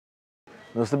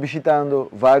Nós estamos visitando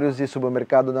vários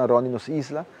supermercados na nossa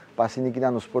isla, para assim que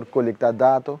nós por coletar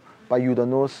dados, para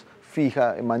ajudar-nos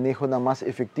fija o manejo mais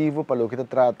efetivo para o que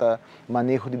trata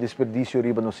manejo de desperdício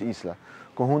arriba nossa isla.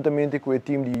 Conjuntamente com o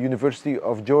time da University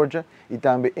of Georgia e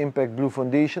também Impact Blue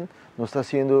Foundation, nós estamos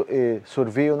fazendo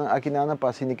sorveio aqui para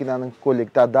assim que nós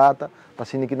coletar dados, para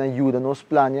assim que nós ajuda nos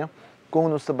planos, como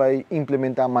nós também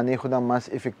implementar manejo mais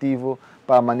efetivo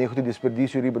para manejo de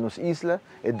desperdício arriba nossa isla.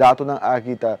 E dados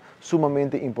aqui está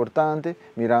sumamente importante,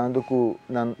 mirando que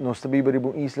nós também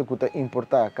vivemos uma isla que está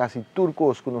importar quase tudo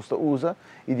que nós usa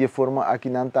e de forma aqui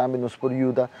também nos pode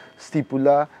ajudar a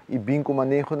estipular e bem com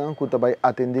manejo que também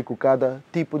atender com cada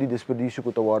tipo de desperdício que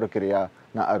está agora criar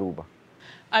na Aruba.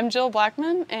 I'm Jill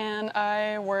Blackman, and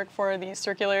I work for the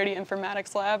Circularity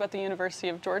Informatics Lab at the University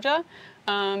of Georgia.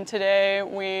 Today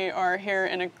we are here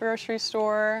in a grocery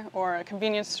store or a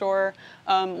convenience store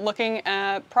looking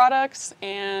at products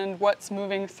and what's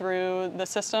moving through the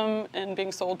system and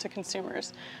being sold to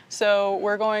consumers. So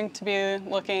we're going to be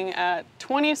looking at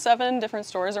 27 different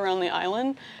stores around the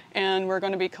island, and we're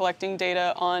going to be collecting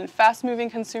data on fast-moving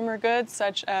consumer goods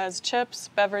such as chips,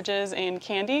 beverages, and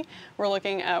candy. We're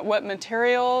looking at what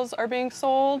materials are being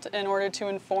sold in order to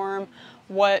inform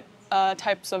what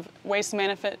types of waste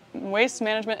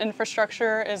management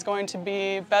infrastructure is going to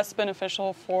be best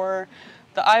beneficial for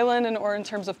the island in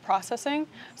terms of processing.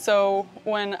 So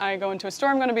when I go into a store,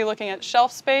 I'm going to be looking at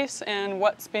shelf space and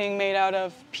what's being made out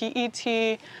of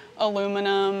PET,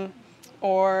 aluminum,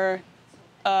 or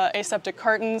aseptic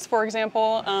cartons, for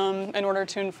example, in order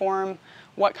to inform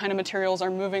what kind of materials are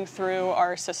moving through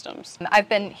our systems. I've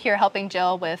been here helping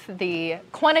Jill with the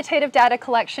quantitative data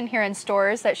collection here in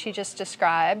stores that she just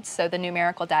described, so the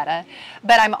numerical data.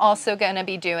 But I'm also going to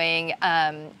be doing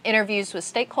interviews with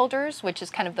stakeholders, which is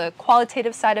kind of the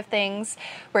qualitative side of things.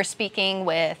 We're speaking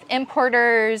with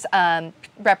importers,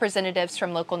 representatives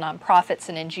from local nonprofits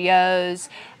and NGOs,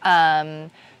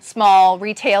 small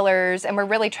retailers, and we're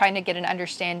really trying to get an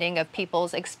understanding of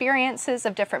people's experiences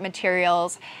of different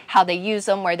materials, how they use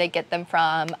them, where they get them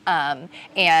from,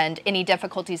 and any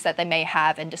difficulties that they may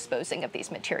have in disposing of these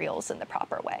materials in the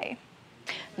proper way.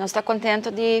 Nós está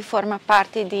contento de formar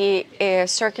parte de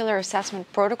Circular Assessment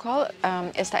Protocol,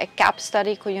 esta CAP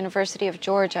study com a University of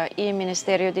Georgia e o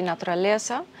Ministério de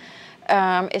Natureza.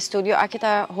 Estudio aqui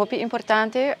está muito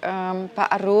importante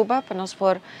para Aruba, para nós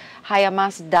por haya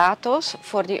mais dados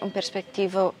for de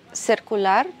perspectiva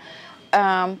circular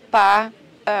para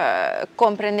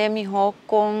compreender melhor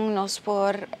como nós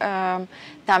por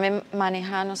também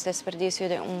manejar os desperdícios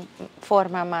de uma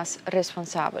forma mais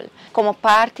responsável. Como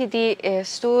parte do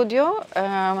estudo,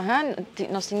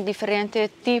 nós temos diferentes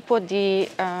tipos de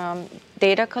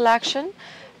data collection.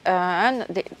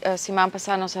 Semana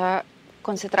passada nós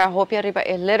concentrar hopi arriba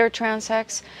litter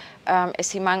transacts.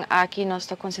 Semana aqui nós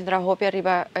estamos concentrando hopi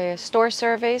arriba store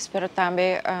surveys, pero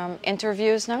também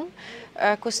interviews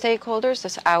com stakeholders.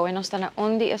 Dus nós estamos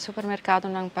onde supermercado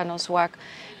para nós ver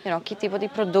que tipo de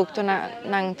produto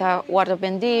nang ta wordo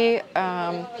vendi,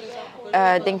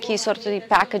 den que soort de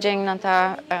packaging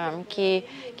que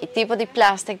tipo de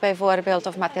plastic bijvoorbeeld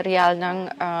of materiaal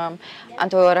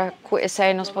antwoorden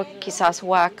nós quizás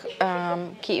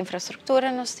que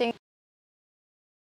infraestrutura nós temos